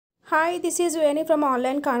Hi, this is Vani from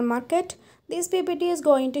Online Car Market. This PPT is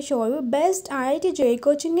going to show you best IIT JEE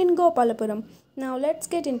coaching in Gopalapuram. Now let's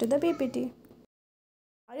get into the PPT.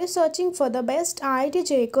 Are you searching for the best IIT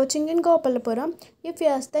JEE coaching in Gopalapuram? If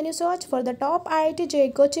yes, then you search for the top IIT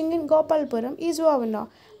JEE coaching in Gopalapuram is Vavana.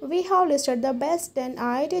 We have listed the best 10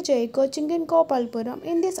 IIT JEE coaching in Gopalapuram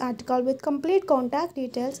in this article with complete contact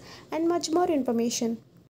details and much more information.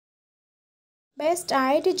 Best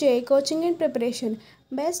IIT JEE coaching in preparation.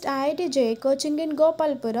 Best IIT JEE coaching in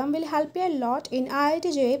Gopalpuram will help you a lot in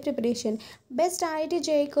IIT JEE preparation. Best IIT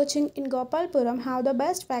JEE coaching in Gopalpuram have the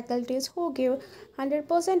best faculties who give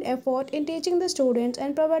 100% effort in teaching the students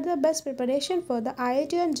and provide the best preparation for the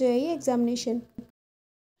IIT and JEE examination.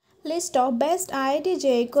 List of best IIT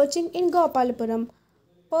JEE coaching in Gopalapuram.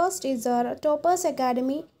 First is our Toppers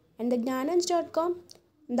Academy and the Gyananj.com,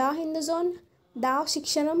 The Hindu Zone, Dav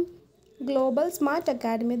Shikshanam, Global Smart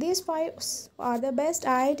Academy. These 5 are the best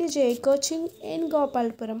IIT JEE coaching in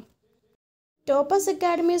Gopalapuram. Toppers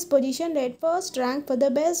Academy is positioned at first rank for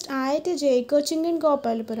the best IIT JEE coaching in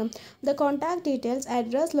Gopalapuram. The contact details,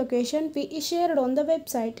 address, location, fee is shared on the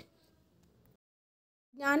website.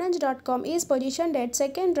 Gyananj.com is positioned at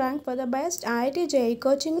second rank for the best IIT JEE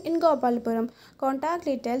coaching in Gopalapuram. Contact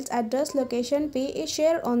details, address, location, fee is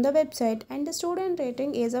shared on the website and the student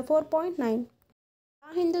rating is a 4.9.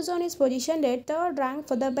 Hindu Zone is positioned at third rank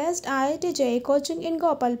for the best IIT JEE coaching in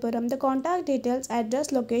Gopalapuram. The contact details,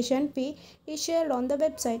 address, location, fee is shared on the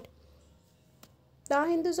website. The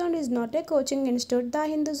Hindu Zone is not a coaching institute. The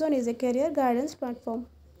Hindu Zone is a career guidance platform.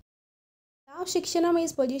 Dav Shikshanam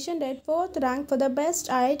is positioned at fourth rank for the best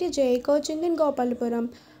IIT JEE coaching in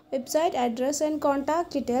Gopalapuram. Website address and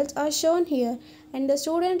contact details are shown here and the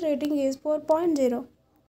student rating is 4.0.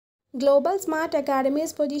 Global Smart Academy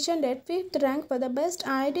is positioned at 5th rank for the best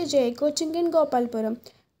IIT JEE coaching in Gopalapuram.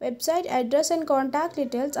 Website address and contact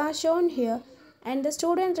details are shown here and the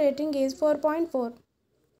student rating is 4.4.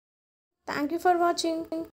 Thank you for watching.